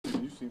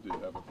seemed to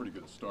have a pretty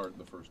good start in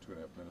the first 2.5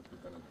 minutes,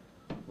 but then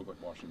it looked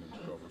like Washington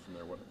took over from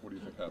there. What do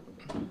you think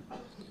happened?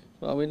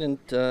 Well, we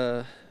didn't.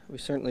 We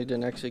certainly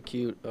didn't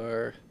execute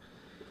our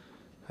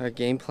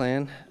game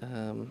plan,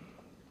 and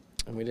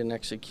we didn't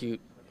execute.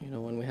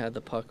 When we had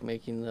the puck,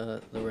 making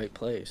the right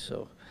play.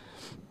 So,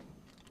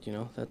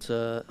 that's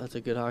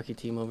a good hockey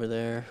team over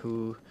there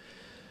who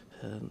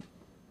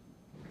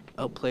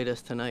outplayed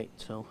us tonight.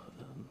 So,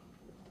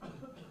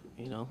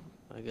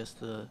 I guess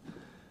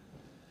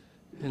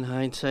in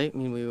hindsight,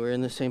 we were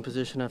in the same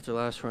position after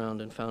last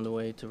round and found a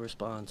way to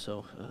respond.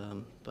 So,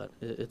 but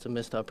it's a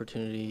missed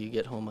opportunity. You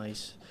get home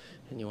ice,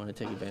 and you want to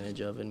take advantage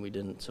of, and we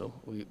didn't. So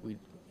we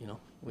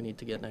need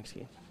to get next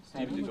game.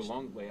 Steven, did the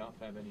long layoff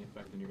have any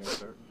effect on your guys'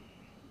 start?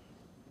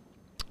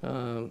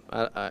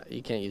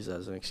 You can't use that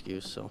as an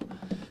excuse. So,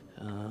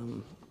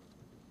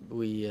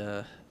 we,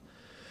 for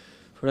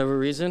whatever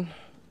reason,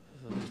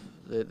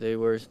 they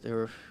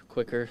were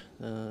quicker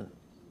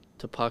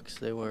to pucks.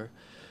 They were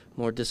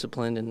more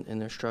disciplined in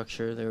their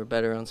structure. They were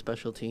better on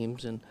special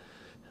teams, and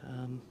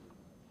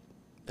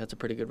that's a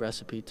pretty good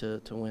recipe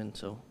to win.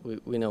 So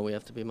we know we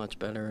have to be much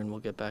better, and we'll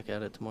get back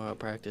at it tomorrow at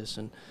practice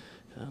and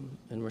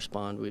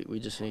respond. We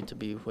just need to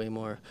be way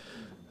more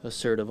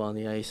assertive on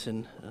the ice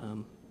and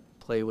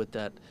play with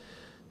that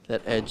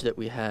edge that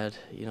we had,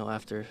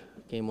 after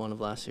Game 1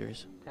 of last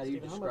series. How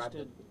much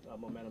did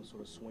momentum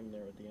sort of swing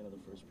there at the end of the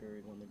first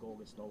period when the goal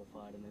gets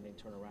nullified and then they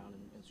turn around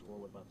and score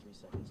with about 3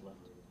 seconds left?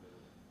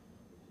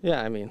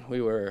 Yeah,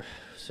 we were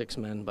 6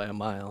 men by a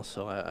mile,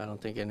 so I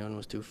don't think anyone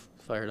was too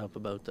fired up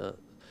about the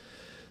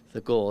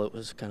goal. It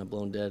was kind of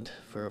blown dead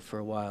for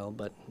a while,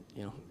 but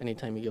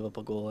anytime you give up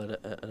a goal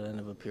at the end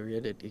of a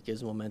period, it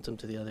gives momentum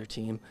to the other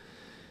team,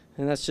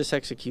 and that's just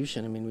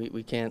execution.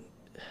 We can't,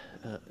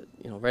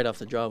 right off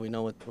the draw, we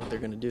know what they're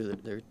going to do.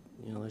 They're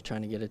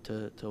trying to get it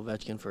to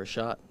Ovechkin for a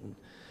shot, and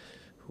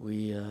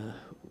we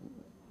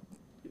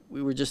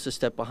were just a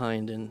step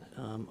behind in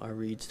our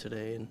reads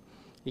today, and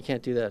you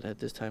can't do that at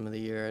this time of the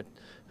year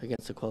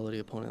against a quality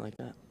opponent like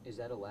that. Is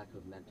that a lack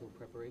of mental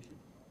preparation?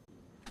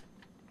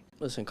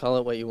 Listen, call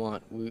it what you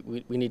want.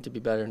 We need to be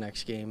better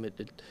next game.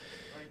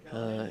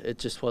 It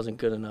just wasn't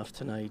good enough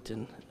tonight,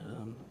 and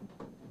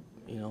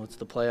it's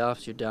the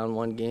playoffs. You're down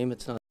 1 game.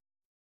 It's not.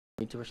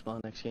 You need to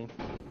respond next game.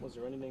 Was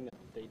there anything that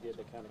they did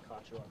that kind of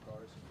caught you off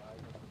guard?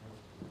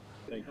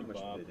 Thank you,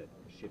 Bob. Did a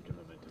shift in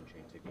momentum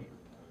change the game?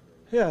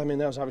 Yeah,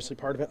 that was obviously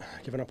part of it.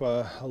 Giving up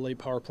a late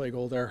power play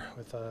goal there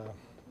with a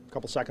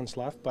couple seconds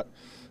left, but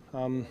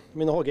the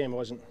whole game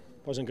wasn't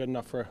good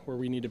enough for where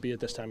we need to be at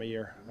this time of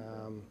year.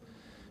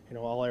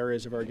 All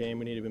areas of our game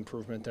we need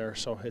improvement there.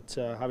 So it's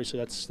obviously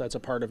that's a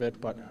part of it,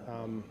 but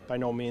by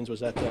no means was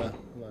that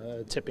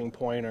the tipping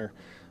point or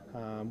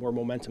where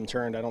momentum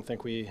turned. I don't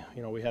think we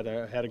had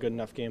a good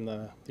enough game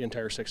the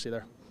entire 60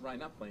 there. Ryan,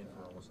 not playing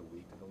for almost a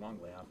week. Did the long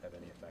layoff have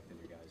any effect on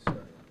your guys'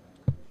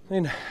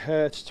 starting?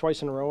 It's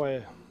twice in a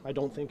row. I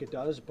don't think it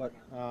does, but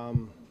for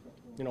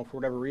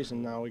whatever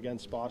reason, now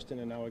against Boston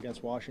and now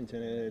against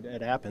Washington,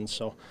 it happens.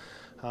 So,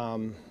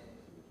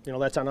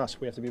 that's on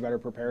us. We have to be better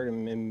prepared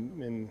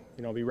and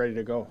be ready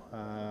to go.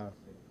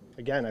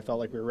 Again, I felt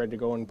like we were ready to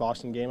go in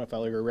Boston game. I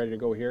felt like we were ready to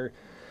go here.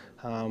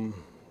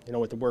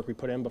 With the work we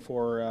put in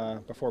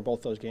before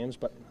both those games,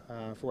 but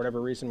for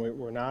whatever reason,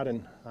 we're not,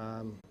 and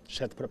just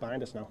have to put it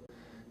behind us now.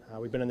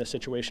 We've been in this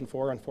situation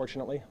before,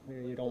 unfortunately.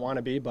 You don't want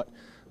to be, but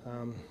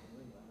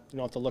you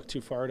don't have to look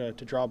too far to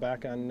draw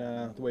back on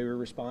the way we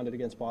responded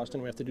against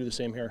Boston. We have to do the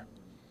same here.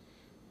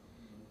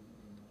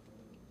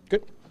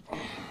 Good.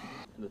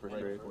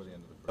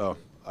 Oh,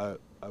 I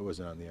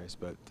wasn't on the ice,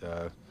 but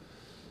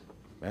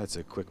that's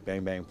a quick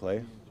bang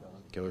play.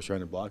 Killer's trying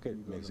to block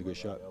it, makes a good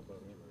shot.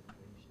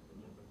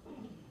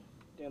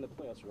 Dan, the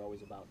playoffs are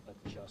always about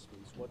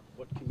adjustments. What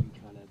can you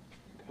kind of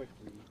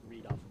quickly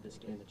read off of this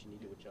game that you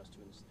need to adjust to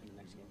in the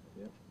next game?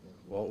 Yeah.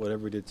 Well,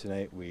 whatever we did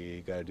tonight,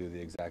 we got to do the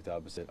exact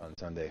opposite on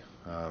Sunday.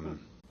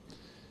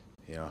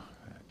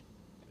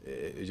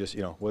 It just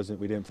wasn't.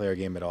 We didn't play our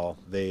game at all.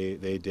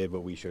 They did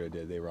what we should have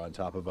did. They were on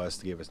top of us.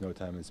 They gave us no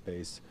time and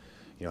space.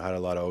 Had a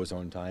lot of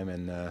ozone time,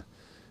 and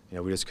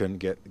we just couldn't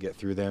get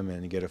through them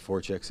and get a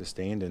forecheck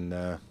sustained. And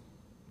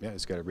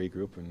just got to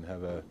regroup and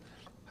have a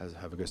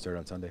good start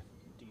on Sunday.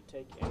 Do you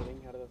take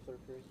anything out of the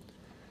third period?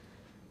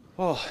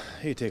 Well,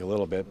 you take a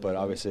little bit, but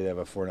obviously they have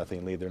a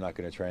 4-0 lead. They're not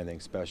going to try anything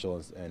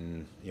special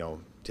and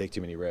take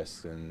too many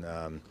risks. And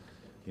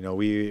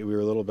we were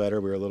a little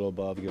better. We were a little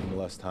above, give them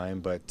less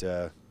time, but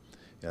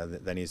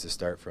that needs to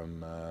start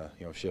from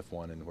shift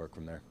 1 and work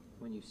from there.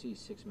 When you see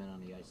 6 men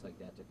on the ice like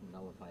that to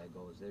nullify a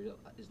goal,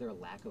 is there a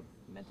lack of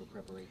mental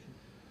preparation?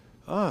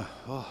 Well,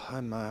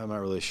 I'm not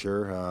really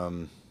sure.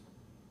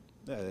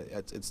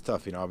 It's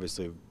tough,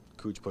 obviously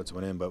Cooch puts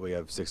one in, but we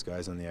have 6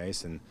 guys on the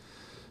ice, and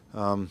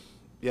it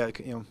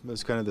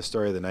was kind of the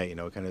story of the night.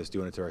 Kind of just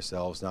doing it to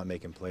ourselves, not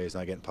making plays,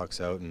 not getting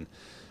pucks out, and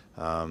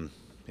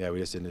we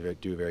just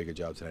didn't do a very good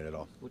job tonight at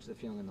all. What's the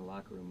feeling in the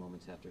locker room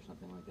moments after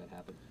something like that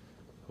happened?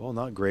 Well,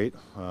 not great.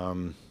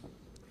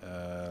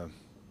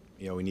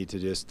 We need to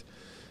just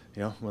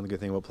you know, one of the good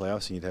things about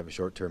playoffs, you need to have a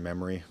short-term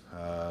memory.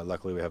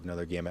 Luckily, we have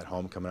another game at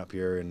home coming up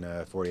here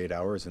in 48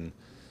 hours, and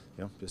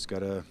you know, just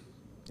gotta,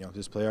 you know,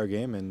 just play our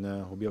game, and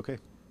we'll be okay. Are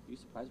you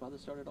surprised by the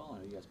start at all? I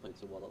know you guys played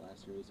so well the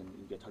last series, and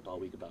you get talked all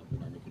week about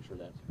making sure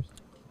that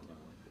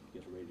you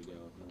guys are ready to go.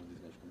 When these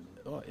guys are coming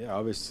in. Oh yeah, I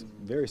was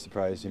very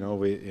surprised. You know,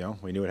 we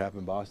knew what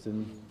happened in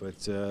Boston,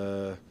 but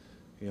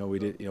you know,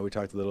 we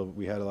talked a little.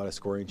 We had a lot of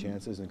scoring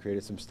chances and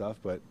created some stuff,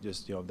 but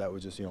just, you know, that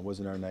was just, you know,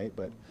 wasn't our night.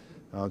 But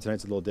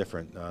tonight's a little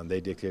different.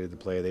 They dictated the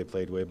play. They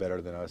played way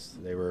better than us.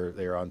 They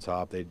were on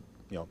top. They,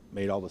 you know,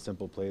 made all the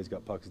simple plays,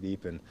 got pucks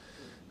deep, and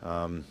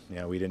you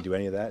know, we didn't do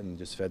any of that and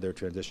just fed their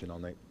transition all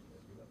night.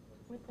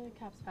 With the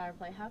Caps power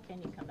play, how can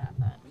you combat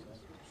that?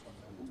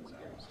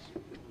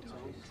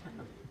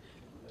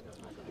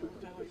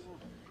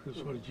 Chris,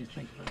 what did you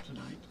think about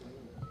tonight?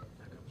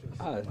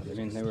 I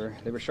mean,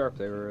 they were sharp.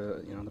 They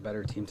were, you know, the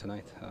better team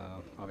tonight.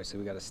 Obviously,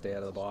 we got to stay out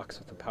of the box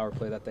with the power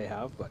play that they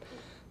have, but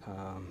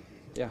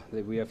yeah,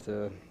 we have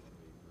to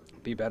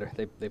be better.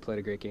 They played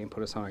a great game,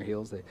 put us on our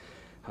heels. They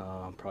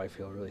probably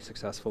feel really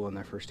successful in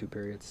their first 2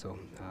 periods, so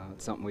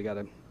it's something we got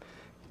to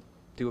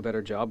do a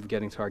better job of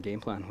getting to our game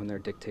plan. When they're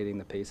dictating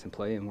the pace and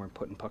play and we're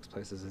putting pucks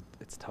places,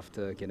 it's tough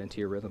to get into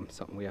your rhythm.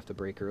 Something we have to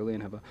break early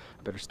and have a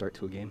better start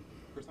to a game.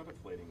 Chris, how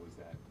deflating was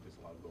that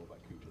disallowed goal by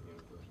Cooch at the end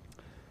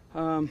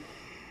of the first?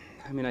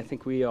 I mean, I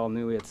think we all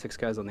knew we had 6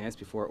 guys on the ice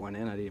before it went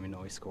in. I didn't even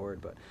know he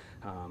scored, but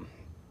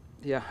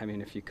yeah, I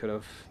mean, if you could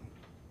have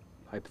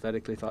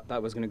hypothetically thought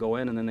that was going to go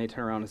in and then they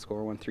turn around and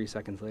score 1 3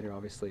 seconds later,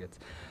 obviously it's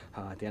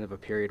at the end of a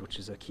period, which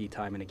is a key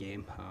time in a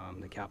game.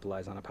 They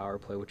capitalize on a power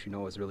play, which you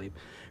know is really,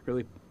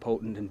 really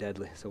potent and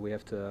deadly. So we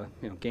have to,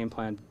 you know, game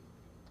plan,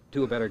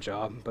 do a better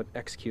job, but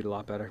execute a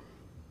lot better.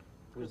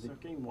 So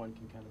game one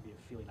can kind of be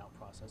a feeling out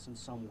process in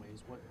some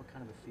ways. What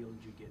kind of a feel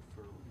did you get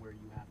for where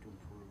you have to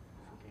improve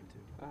for game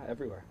two?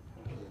 Everywhere.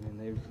 I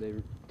mean, they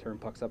turn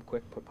pucks up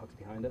quick, put pucks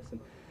behind us,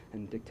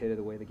 and dictated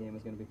the way the game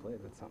was going to be played.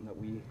 That's something that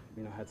we,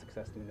 you know, had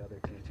success doing to other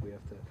teams. We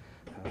have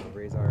to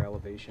raise our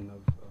elevation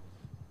of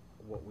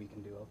what we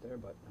can do out there,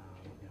 but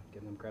you know,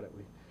 give them credit.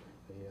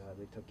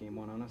 They took game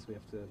one on us. We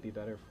have to be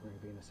better if we're going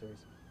to be in a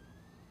series.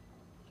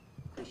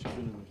 Chris, you've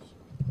been in this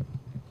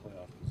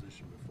playoff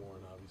position before,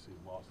 and obviously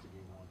lost the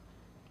game one.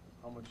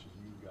 How much do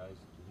you guys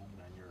lean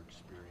on your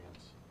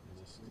experience in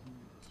this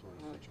sort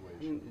of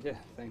situation? Yeah,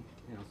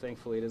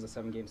 thankfully it is a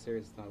 7-game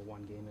series. It's not a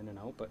 1 game in and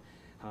out, but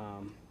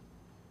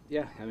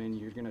yeah, I mean,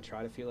 you're going to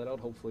try to feel it out.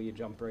 Hopefully you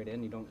jump right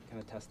in. You don't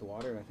kind of test the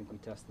water. I think we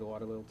tested the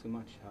water a little too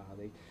much.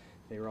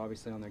 They were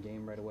obviously on their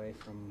game right away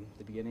from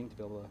the beginning to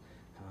be able to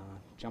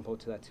jump out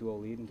to that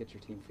 2-0 lead and get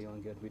your team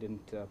feeling good. We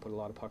didn't put a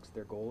lot of pucks at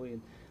their goalie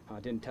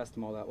and didn't test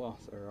them all that well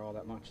or all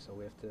that much. So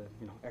we have to,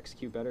 you know,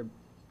 execute better,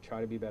 try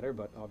to be better,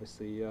 but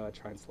obviously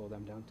try and slow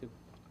them down too.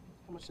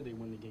 How much did they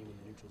win the game in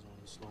the neutral zone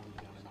and slowing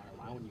you down and not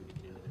allowing you to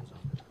get into their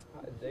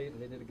zone?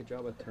 They did a good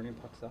job of turning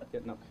pucks up,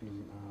 getting up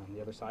from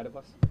the other side of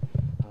us.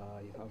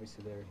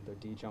 Obviously their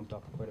D jumped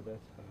up quite a bit.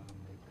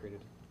 They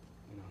created,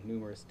 you know,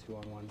 numerous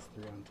 2-on-1s,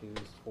 3-on-2s,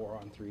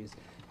 4-on-3s.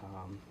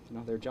 You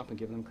know, they're jumping,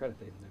 giving them credit.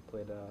 They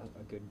played a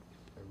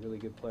really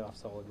good playoff,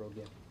 solid road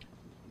game.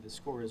 The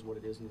score is what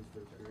it is in the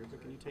third period,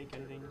 but can you take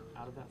anything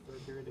out of that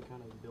third period to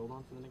kind of build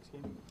on for the next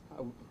game?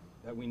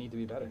 That we need to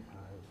be better.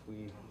 If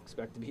we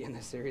expect to be in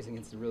this series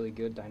against a really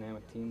good,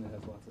 dynamic team that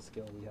has lots of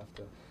skill, we have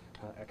to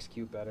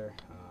execute better,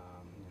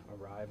 you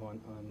know, arrive on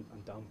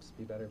dumps,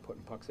 be better,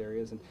 putting pucks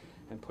areas, and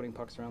putting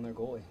pucks around their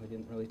goalie. We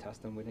didn't really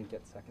test them. We didn't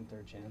get second,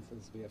 third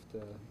chances. We have to,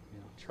 you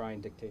know, try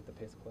and dictate the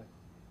pace of play.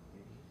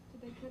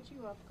 Did they catch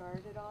you off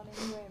guard at all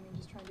in any way? I mean,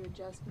 just trying to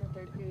adjust in the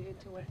third period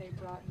to what they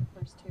brought in the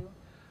first 2?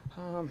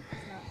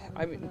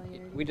 I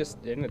mean, we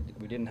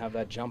didn't have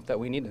that jump that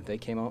we needed. They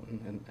came out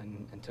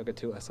and took it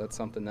to us. That's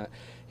something that,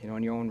 you know,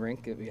 in your own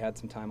rink, if we had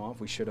some time off,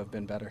 we should have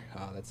been better.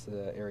 That's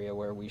the area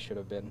where we should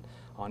have been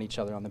on each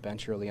other on the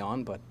bench early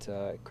on, but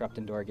it crept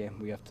into our game.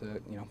 We have to,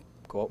 you know,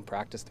 go out and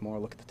practice tomorrow,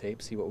 look at the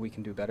tape, see what we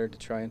can do better to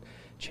try and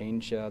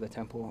change the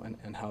tempo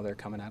and how they're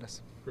coming at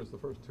us. Chris, the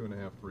first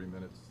 2.5, 3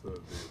 minutes,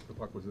 the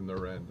puck was in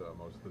their end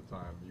most of the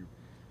time. You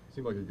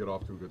seemed like you get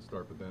off to a good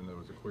start, but then there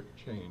was a quick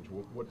change.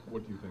 What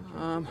do you think?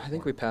 I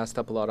think we passed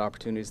up a lot of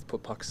opportunities to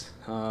put pucks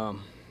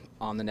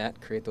on the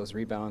net, create those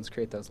rebounds,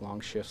 create those long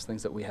shifts,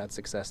 things that we had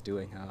success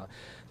doing.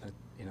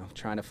 You know,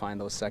 trying to find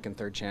those second,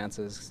 third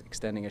chances,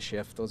 extending a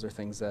shift. Those are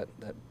things that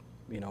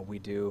you know, we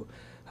do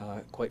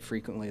quite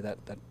frequently that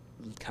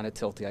kind of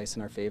tilt the ice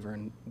in our favor,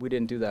 and we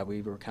didn't do that.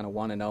 We were kind of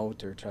 1 and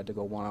out or tried to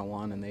go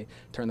 1-on-1, and they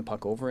turned the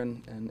puck over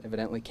and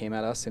evidently came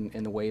at us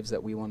in the waves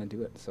that we want to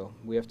do it. So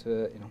we have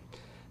to, you know,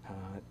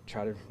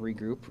 try to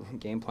regroup,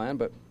 game plan,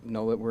 but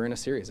know that we're in a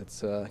series.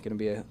 It's going to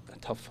be a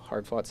tough,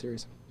 hard-fought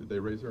series. Did they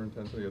raise their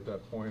intensity at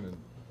that point and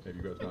maybe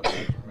you guys not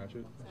match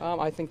it?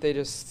 I think they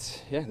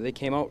just, yeah, they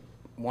came out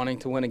wanting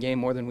to win a game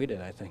more than we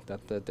did. I think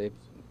that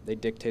they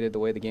dictated the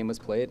way the game was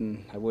played,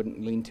 and I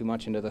wouldn't lean too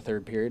much into the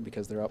third period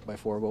because they're up by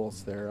 4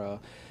 goals. They're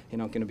you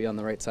know, going to be on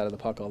the right side of the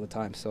puck all the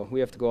time. So we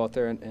have to go out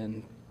there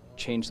and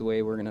change the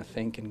way we're going to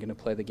think and going to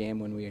play the game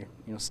when we, you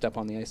know, step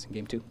on the ice in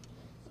game 2.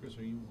 Chris,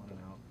 are you 1 and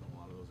out in a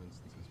lot of those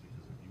instances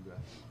because of you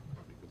guys?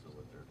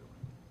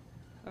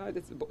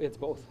 It's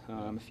both.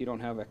 If you don't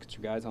have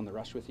extra guys on the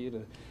rush with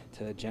you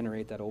to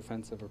generate that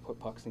offensive or put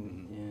pucks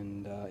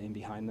in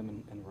behind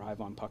them and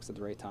arrive on pucks at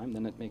the right time,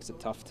 then it makes it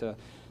tough to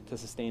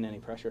sustain any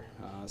pressure.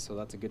 So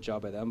that's a good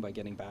job by them by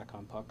getting back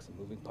on pucks and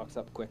moving pucks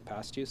up quick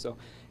past you. So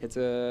it's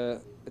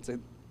a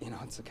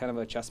kind of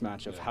a chess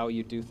match of how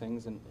you do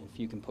things, and if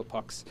you can put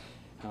pucks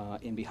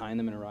in behind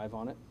them and arrive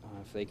on it.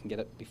 If they can get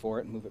it before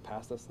it and move it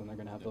past us, then they're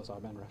going to have those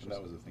odd man rushes.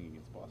 That was the thing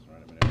against Boston,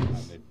 right? I mean, every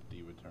time they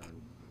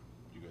D-return,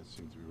 you guys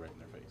seem to be right in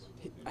their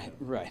face.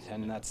 Right,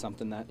 and that's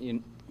something that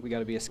we got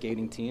to be a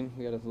skating team.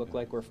 We got to look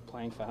like we're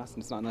playing fast,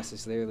 and it's not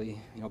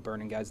necessarily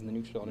burning guys in the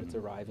neutral zone. It's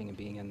arriving and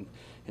being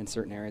in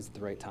certain areas at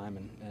the right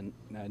time, and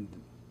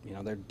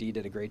their D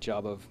did a great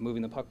job of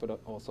moving the puck,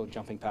 but also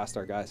jumping past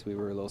our guys. We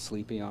were a little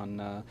sleepy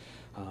on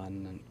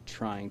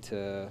trying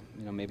to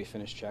maybe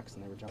finish checks,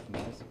 and they were jumping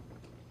guys.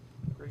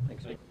 Great,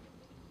 thanks.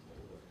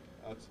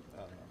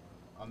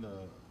 On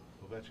the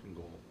Ovechkin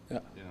goal,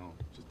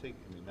 just take.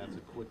 I mean, that's a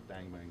quick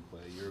bang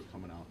play. You're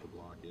coming out the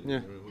block. Just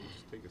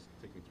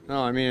take me through.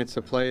 No, I mean it's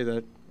a play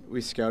that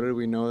we scouted.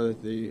 We know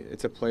that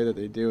it's a play that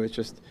they do. It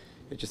just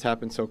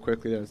happens so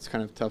quickly that it's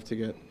kind of tough to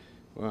get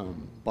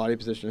body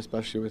position,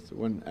 especially with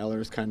when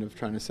Eller's kind of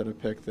trying to set a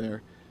pick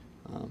there.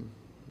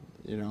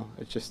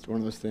 It's just one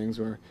of those things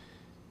where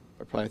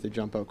I probably have to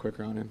jump out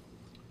quicker on him.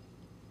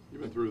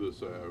 You've been through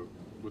this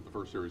with the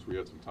first series. We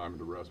had some time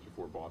to rest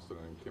before Boston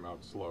and came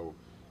out slow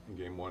in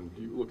Game 1.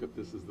 Do you look at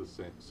this as the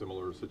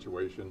similar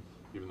situation,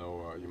 even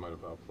though you might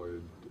have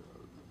outplayed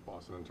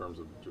Boston in terms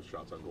of just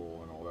shots on goal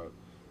and all that?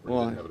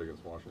 Or you didn't have it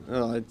against Washington?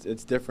 No,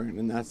 it's different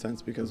in that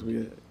sense because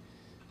we,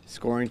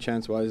 scoring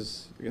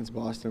chance-wise against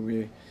Boston,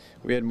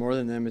 we had more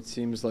than them. It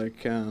seems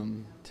like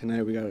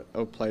tonight we got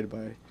outplayed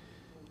by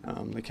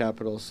the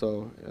Capitals.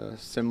 So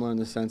similar in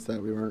the sense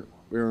that we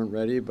weren't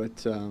ready,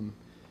 but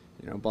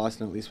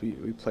Boston at least we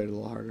played a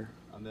little harder.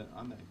 On that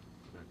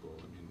goal,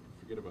 I mean,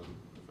 forget about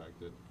the fact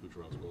that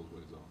Kucherov's goal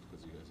was off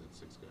because you guys had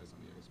 6 guys on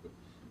the ice, but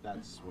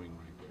that swing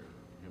right there,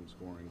 him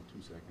scoring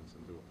 2 seconds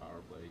into a power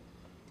play,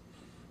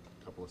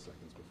 a couple of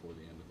seconds before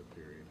the end of the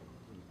period.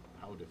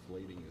 How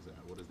deflating is that?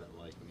 What is that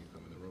like when you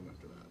come in the room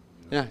after that?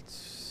 Yeah,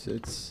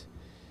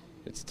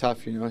 it's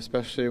tough,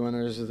 especially when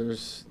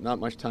there's not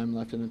much time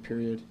left in the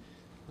period.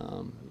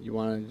 You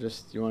want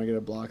to get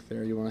a block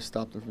there. You want to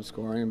stop them from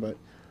scoring, but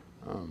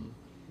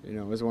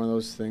it was one of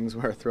those things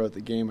where throughout the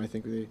game, I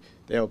think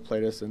they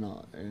outplayed us in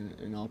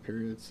all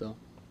periods. So.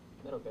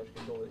 That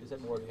Ovechkin goal, is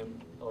that more of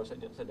him, or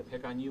said to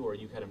pick on you, or are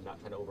you kind of not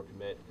trying to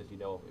overcommit because if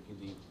you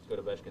leave go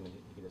to Ovechkin, then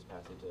you can just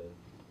pass it to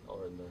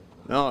Eller in the.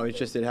 No,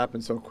 it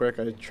happened so quick.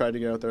 I tried to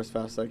get out there as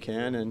fast as I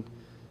can, and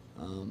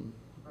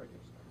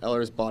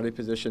Eller's body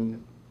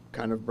position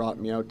kind of brought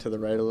me out to the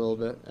right a little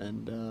bit,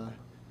 and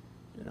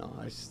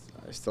I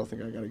still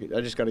think I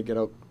just got to get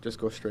out, just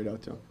go straight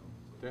out to him.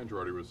 Dan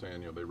Girardi was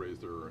saying, they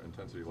raised their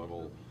intensity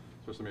level,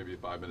 especially maybe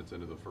 5 minutes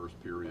into the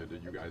first period,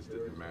 that you guys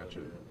didn't match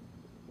it.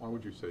 Why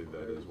would you say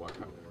that is?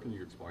 Can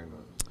you explain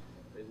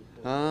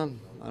that? I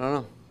don't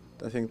know.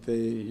 I think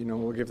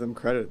we'll give them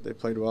credit. They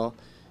played well.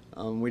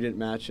 We didn't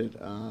match it.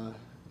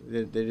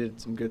 They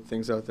did some good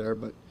things out there,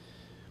 but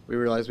we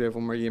realized we have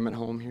one more game at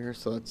home here,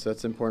 so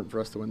that's important for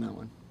us to win that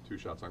one. 2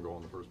 shots on goal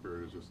in the first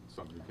period is just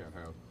something you can't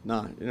have.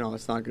 No,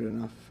 it's not good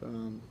enough.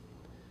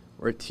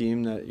 We're a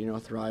team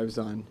that thrives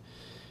on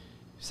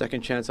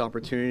second chance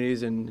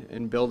opportunities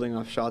and building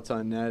off shots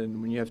on net,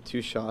 and when you have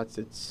 2 shots,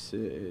 it's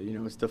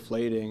it's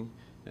deflating,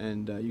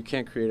 and you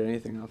can't create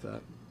anything off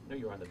that. I know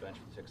you were on the bench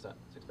with 6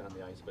 men on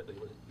the ice, but you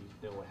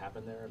know what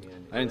happened there? I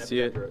mean, I didn't see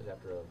it. After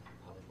a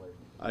power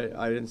play.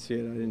 I didn't see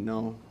it. I didn't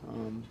know.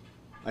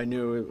 I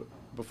knew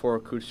before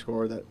Cooch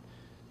scored that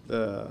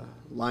the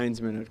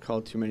linesman had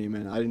called too many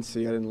men. I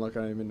didn't look.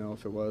 I didn't even know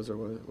if it was or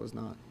was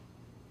not.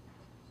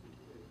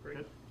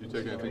 Do you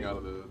take anything out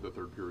of the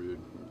third period,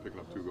 picking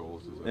up 2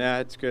 goals? Yeah,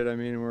 it's good. I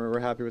mean, we're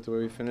happy with the way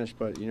we finished,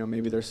 but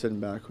maybe they're sitting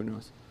back. Who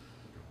knows?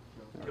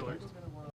 All right,